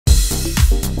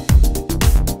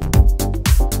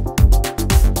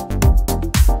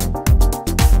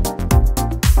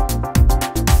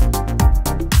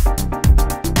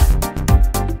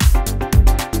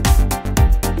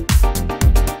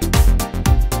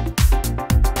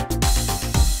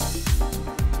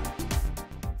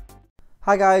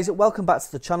Hi guys, welcome back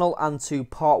to the channel and to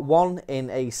part 1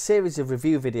 in a series of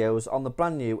review videos on the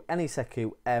brand new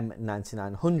Anysecu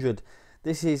M-9900.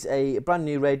 This is a brand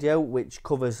new radio which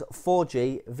covers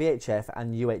 4G, VHF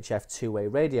and UHF two-way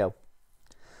radio.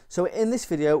 So in this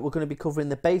video we're going to be covering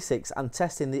the basics and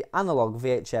testing the analog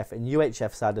VHF and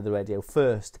UHF side of the radio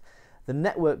first. The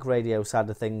network radio side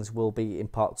of things will be in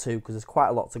part 2 because there's quite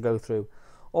a lot to go through.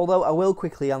 Although I will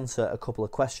quickly answer a couple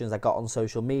of questions I got on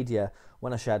social media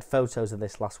when I shared photos of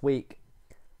this last week.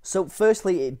 So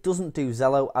firstly, it doesn't do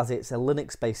Zello as it's a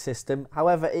Linux based system,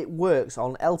 however it works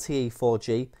on LTE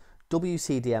 4G,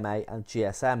 WCDMA and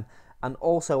GSM, and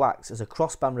also acts as a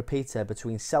crossband repeater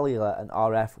between cellular and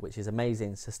RF, which is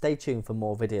amazing, so stay tuned for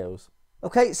more videos.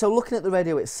 Okay, so looking at the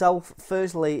radio itself,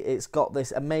 firstly it's got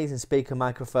this amazing speaker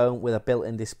microphone with a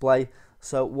built-in display,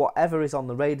 so whatever is on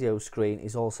the radio screen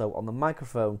is also on the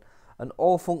microphone, and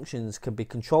all functions can be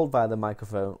controlled via the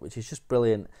microphone, which is just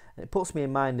brilliant. And it puts me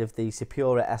in mind of the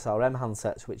Supura SRM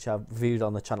handsets which I've reviewed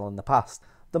on the channel in the past.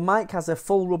 The mic has a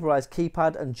full rubberized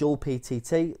keypad and dual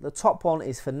PTT. The top one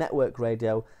is for network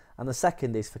radio and the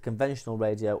second is for conventional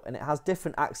radio, and it has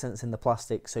different accents in the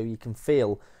plastic so you can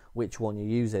feel which one you're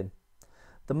using.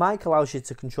 The mic allows you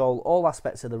to control all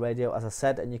aspects of the radio, as I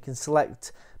said, and you can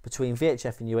select between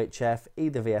VHF and UHF,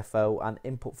 either VFO and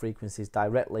input frequencies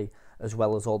directly, as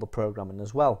well as all the programming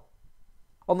as well.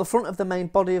 On the front of the main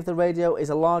body of the radio is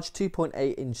a large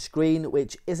 2.8 inch screen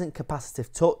which isn't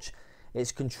capacitive touch.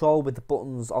 It's controlled with the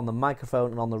buttons on the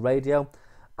microphone and on the radio.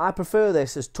 I prefer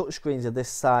this as touchscreens of this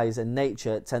size and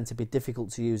nature tend to be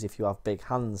difficult to use if you have big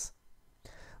hands.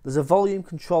 There's a volume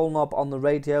control knob on the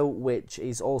radio which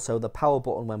is also the power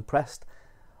button when pressed.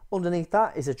 Underneath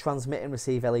that is a transmit and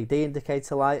receive LED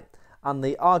indicator light and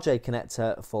the RJ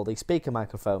connector for the speaker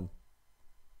microphone.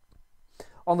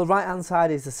 On the right hand side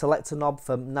is the selector knob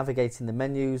for navigating the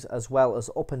menus, as well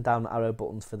as up and down arrow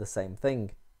buttons for the same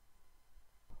thing.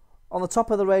 On the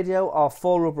top of the radio are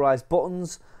 4 rubberized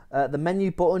buttons, the menu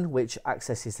button which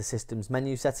accesses the system's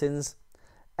menu settings,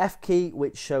 F key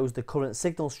which shows the current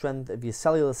signal strength of your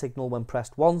cellular signal when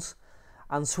pressed once,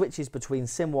 and switches between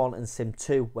SIM 1 and SIM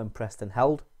 2 when pressed and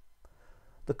held.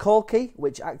 The call key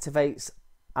which activates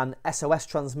an SOS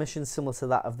transmission similar to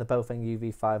that of the Bofeng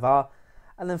UV5R,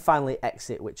 and then finally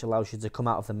exit which allows you to come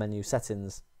out of the menu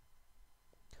settings.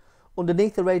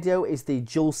 Underneath the radio is the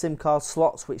dual SIM card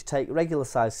slots which take regular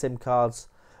size SIM cards,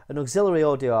 an auxiliary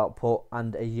audio output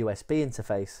and a USB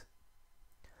interface.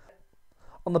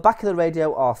 On the back of the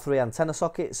radio are 3 antenna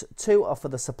sockets. 2 are for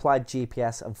the supplied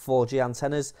GPS and 4G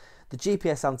antennas. The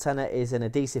GPS antenna is an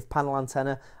adhesive panel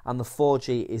antenna and the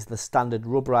 4G is the standard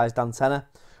rubberized antenna,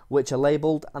 which are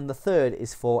labelled, and the third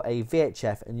is for a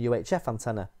VHF and UHF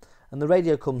antenna, and the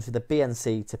radio comes with a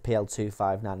BNC to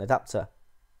PL259 adapter.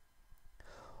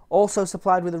 Also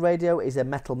supplied with the radio is a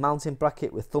metal mounting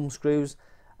bracket with thumb screws,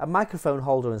 a microphone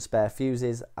holder and spare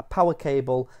fuses, a power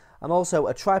cable, and also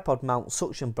a tripod mount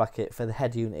suction bracket for the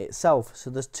head unit itself,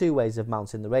 so there's 2 ways of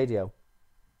mounting the radio.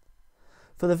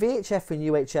 For the VHF and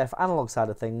UHF analog side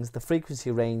of things, the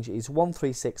frequency range is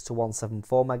 136 to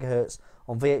 174 MHz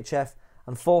on VHF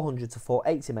and 400 to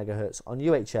 480 MHz on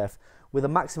UHF, with a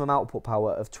maximum output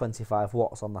power of 25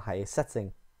 watts on the highest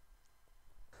setting.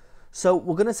 So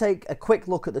we're going to take a quick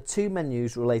look at the 2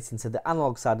 menus relating to the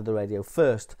analog side of the radio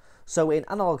first. So in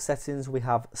analog settings we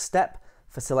have step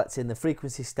for selecting the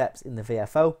frequency steps in the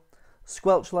VFO,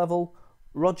 squelch level,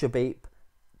 Roger beep,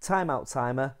 timeout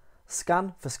timer,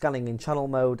 scan for scanning in channel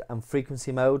mode and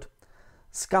frequency mode,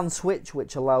 scan switch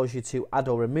which allows you to add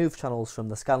or remove channels from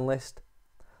the scan list,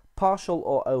 partial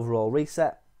or overall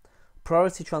reset,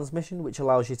 priority transmission which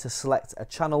allows you to select a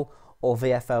channel or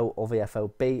VFO or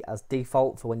VFOB as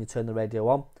default for when you turn the radio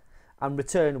on, and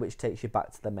return which takes you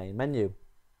back to the main menu.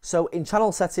 So in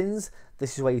channel settings,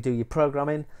 this is where you do your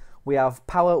programming. We have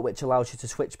power which allows you to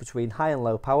switch between high and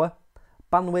low power,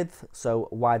 bandwidth, so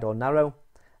wide or narrow,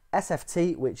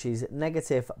 SFT which is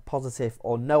negative, positive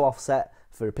or no offset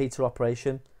for repeater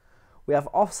operation. We have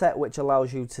offset which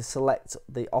allows you to select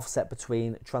the offset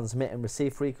between transmit and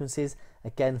receive frequencies,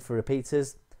 again for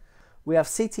repeaters. We have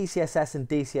CTCSS and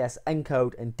DCS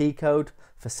encode and decode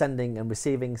for sending and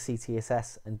receiving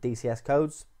CTSS and DCS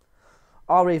codes.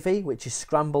 REV which is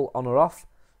scramble on or off,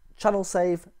 channel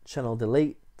save, channel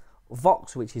delete,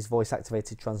 Vox which is voice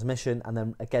activated transmission, and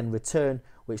then again return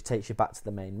which takes you back to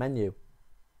the main menu.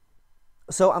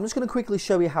 So I'm just going to quickly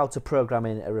show you how to program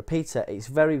in a repeater. It's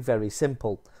very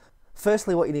simple.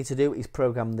 Firstly, what you need to do is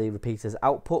program the repeater's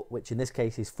output, which in this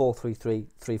case is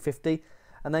 433-350,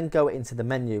 and then go into the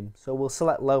menu. So we'll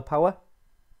select low power,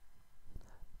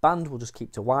 band we'll just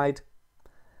keep to wide,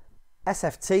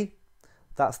 SFT,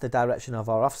 That's the direction of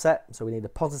our offset, so we need a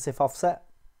positive offset.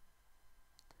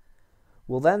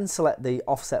 We'll then select the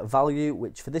offset value,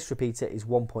 which for this repeater is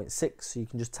 1.6, so you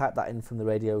can just type that in from the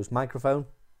radio's microphone.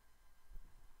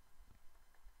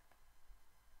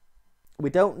 We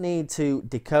don't need to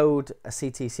decode a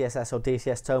CT, CSS or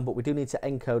DCS tone, but we do need to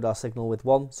encode our signal with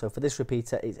one. So for this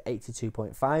repeater it's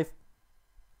 82.5.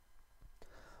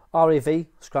 REV,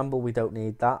 scramble, we don't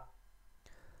need that.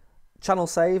 Channel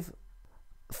save.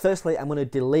 Firstly, I'm going to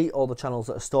delete all the channels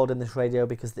that are stored in this radio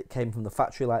because it came from the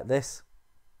factory like this.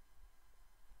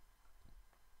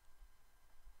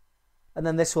 And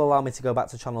then this will allow me to go back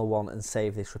to channel 1 and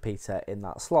save this repeater in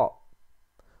that slot.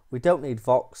 We don't need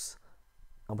Vox,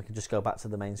 and we can just go back to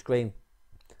the main screen.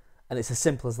 And it's as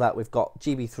simple as that. We've got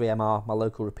GB3MR, my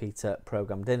local repeater,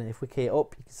 programmed in. If we key it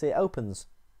up, you can see it opens.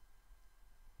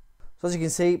 So as you can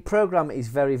see, program is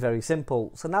very, very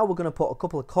simple. So now we're going to put a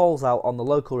couple of calls out on the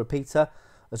local repeater,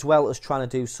 as well as trying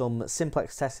to do some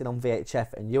simplex testing on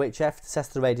VHF and UHF to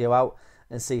test the radio out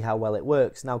and see how well it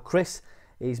works. Now Chris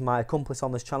is my accomplice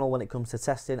on this channel when it comes to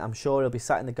testing. I'm sure he'll be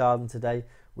sat in the garden today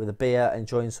with a beer,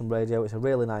 enjoying some radio. It's a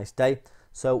really nice day.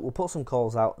 So we'll put some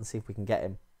calls out and see if we can get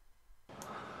him.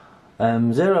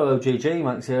 0 OGG,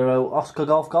 Mike 0, Oscar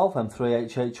Golf Golf, M3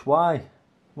 HHY.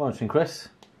 Monitoring Chris.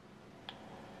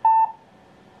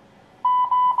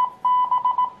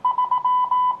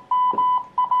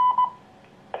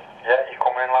 Yeah, you're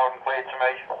coming in loud and clear to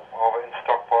me, over in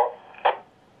Stockport.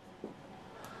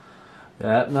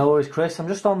 Yeah, no worries Chris. I'm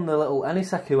just on the little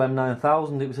Anysecu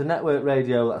M-9000. It was a network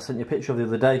radio that I sent you a picture of the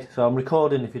other day, so I'm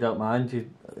recording, if you don't mind,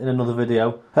 in another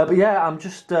video. But yeah, I'm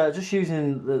just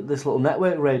using this little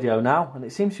network radio now, and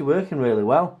it seems to be working really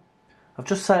well. I've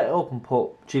just set it up and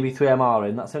put GB3MR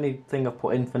in. That's the only thing I've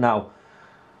put in for now.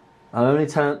 I'm only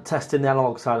testing the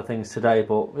analog side of things today,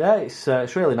 but yeah,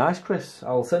 it's really nice, Chris.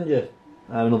 I'll send you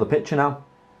another picture now.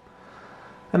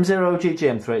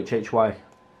 M0GG M3HHY.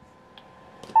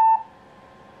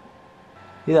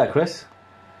 You there, Chris?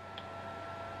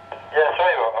 Yeah,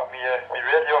 sorry about that. My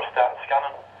radio started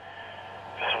scanning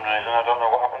for some reason. I don't know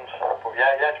what happened. But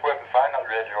yeah, it's working fine, that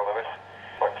radio, Lewis.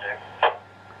 Thank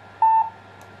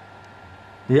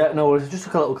you. Yeah, no worries. Just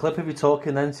took a little clip of you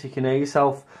talking then so you can hear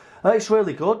yourself. It's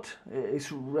really good.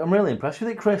 I'm really impressed with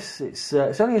it, Chris. It's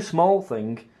only a small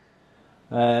thing.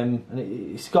 And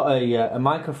it's got a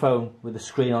microphone with a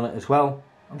screen on it as well.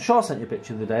 I'm sure I sent you a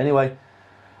picture the other day anyway.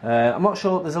 I'm not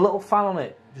sure, there's a little fan on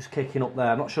it just kicking up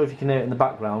there. I'm not sure if you can hear it in the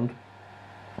background.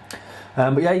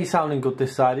 But yeah, you're sounding good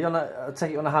this side. I'll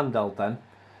take it on a handheld then.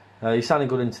 You're sounding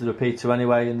good into the repeater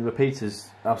anyway, and the repeater's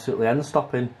absolutely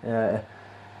end-stopping.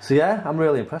 So yeah, I'm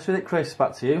really impressed with it, Chris.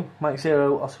 Back to you. Mike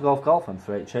 0, Oscar Golf Golf,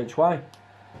 M3 HHY.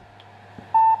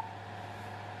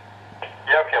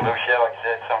 Yeah, okay, Lewis, yeah, like I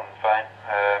said, it sounds fine.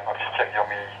 I've just checked you on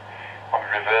my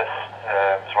reverse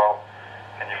as well,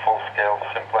 and your full scale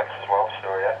simplex as well, so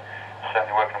yeah,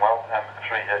 certainly working well.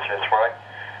 M3 HHY,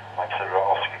 like I said,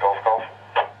 Oscar Golf Golf.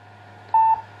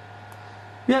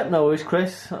 Yeah, no worries,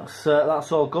 Chris.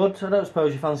 That's all good. I don't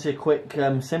suppose you fancy a quick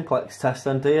simplex test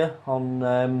then, do you?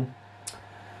 On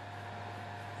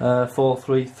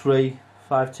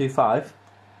 433525.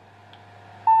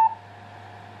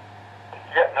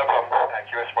 Yeah, no problem.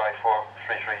 QSY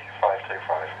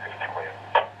 433525, if it's clear.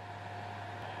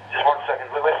 Just 1 second,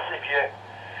 Lewis, if you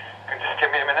can just give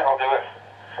me a minute, I'll do a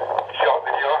short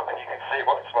video and you can see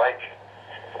what it's like.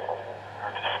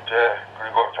 I'm just going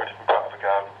to go up to a different part of the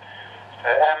garden.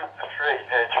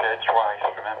 M3HHY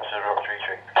from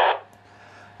M033.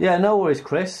 Yeah, no worries,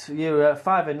 Chris. You're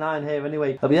 5 and 9 here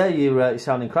anyway. But yeah, you're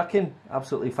sounding cracking.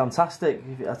 Absolutely fantastic.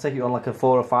 I take you on like a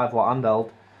 4 or 5 watt handheld.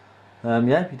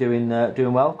 Yeah, you're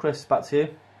doing well, Chris. Back to you.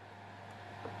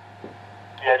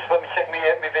 Yeah, just let me check my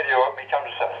video up, my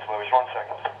camera settings, Lewis. 1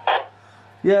 second.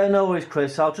 Yeah, no worries,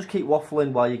 Chris. I'll just keep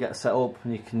waffling while you get set up,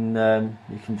 and you can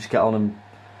just get on and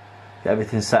get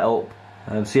everything set up.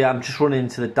 So yeah, I'm just running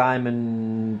into the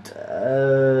Diamond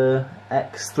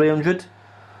X300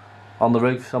 on the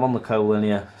roof. So I'm on the colon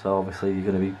here, so obviously you're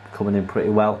going to be coming in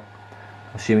pretty well.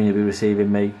 Assuming you'll be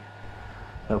receiving me.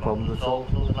 No problems at all.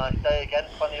 It was a nice day again,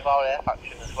 plenty of RAF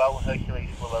action as well. Hercules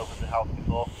flew over the house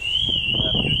before, doing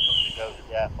touch and goes at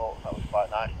the airport. That was quite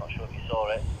nice, not sure if you saw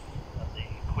it. And the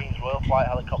Queen's Royal Flight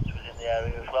helicopter was in the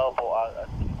area as well, but I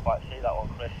didn't quite see that one,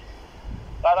 Chris.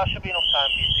 But that should be enough time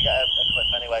for you to get a clip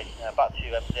anyway. Back to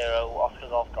you, M0, Oscar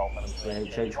Golf Golf, and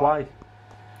HHY.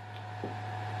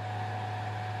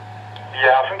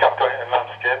 Yeah, I think I've got it in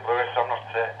landscape, Lewis. I'm not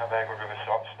very good with this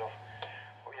sort of stuff.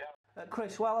 But yeah.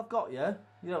 Chris, while I've got you,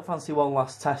 you don't fancy one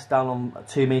last test down on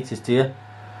 2 metres, do you?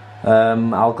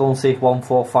 I'll go and see if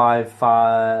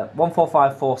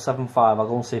 145475, I'll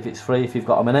go and see if it's free if you've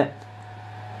got a minute.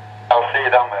 I'll see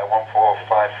you down there,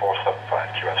 145475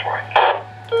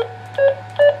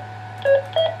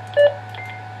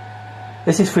 QSY.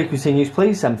 This is frequency news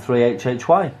please,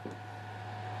 M3HHY.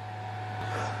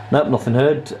 Nope, nothing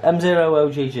heard.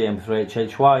 M0OGG,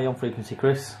 M3HHY, on frequency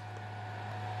Chris.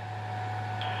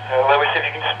 Lewis, if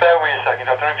you can spare me a second,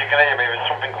 I don't know if you can hear me, there's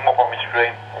something come up on my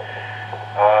screen.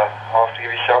 I'll have to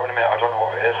give you a shout in a minute, I don't know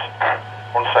what it is.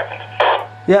 1 second.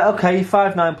 Yeah, okay,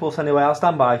 59 plus anyway, I'll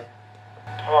stand by.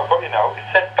 Oh, I've got you now. It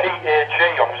said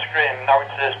PAG on the screen, now it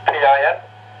says PIN.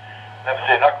 Never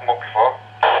seen that come up before.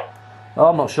 Oh,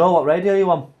 I'm not sure, what radio are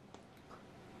you on?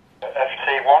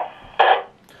 FT1.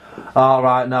 Oh,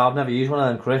 right, no, I've never used one of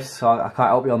them, Chris, so I can't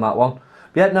help you on that one.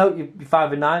 But yeah, no, you're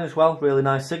 5 and 9 as well, really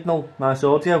nice signal, nice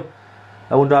audio.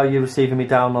 I wonder how you're receiving me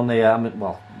down on the,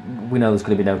 well, we know there's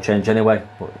going to be no change anyway,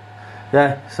 but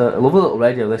yeah, it's a lovely little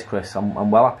radio this, Chris.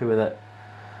 I'm well happy with it,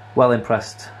 well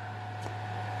impressed.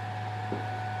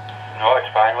 No, it's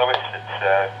fine, Lewis,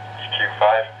 it's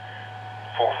Q5,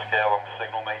 full scale on the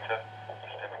signal meter,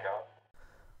 just in the car.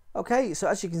 Okay, so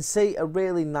as you can see, a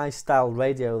really nice styled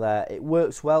radio there. It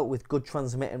works well with good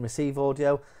transmit and receive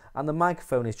audio, and the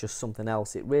microphone is just something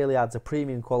else. It really adds a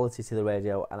premium quality to the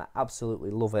radio, and I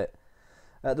absolutely love it.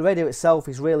 The radio itself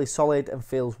is really solid and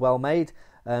feels well made.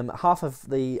 Half of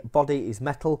the body is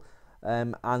metal,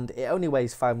 and it only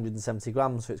weighs 570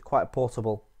 grams, so it's quite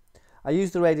portable. I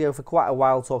used the radio for quite a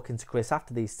while talking to Chris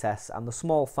after these tests, and the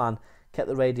small fan kept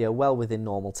the radio well within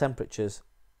normal temperatures.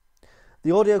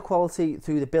 The audio quality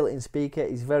through the built-in speaker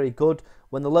is very good.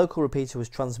 When the local repeater was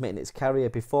transmitting its carrier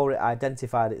before it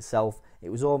identified itself,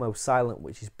 it was almost silent,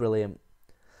 which is brilliant.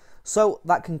 So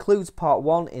that concludes part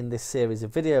 1 in this series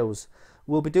of videos.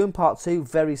 We'll be doing part 2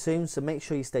 very soon, so make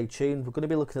sure you stay tuned. We're going to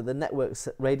be looking at the network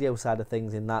radio side of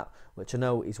things in that, which I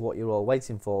know is what you're all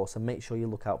waiting for, so make sure you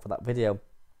look out for that video.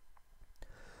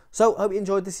 So, hope you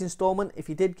enjoyed this instalment. If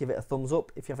you did, give it a thumbs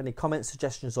up. If you have any comments,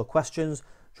 suggestions or questions,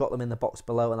 drop them in the box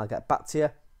below and I'll get back to you.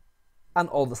 And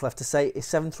all that's left to say is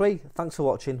 7-3. Thanks for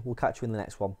watching. We'll catch you in the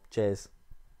next one. Cheers.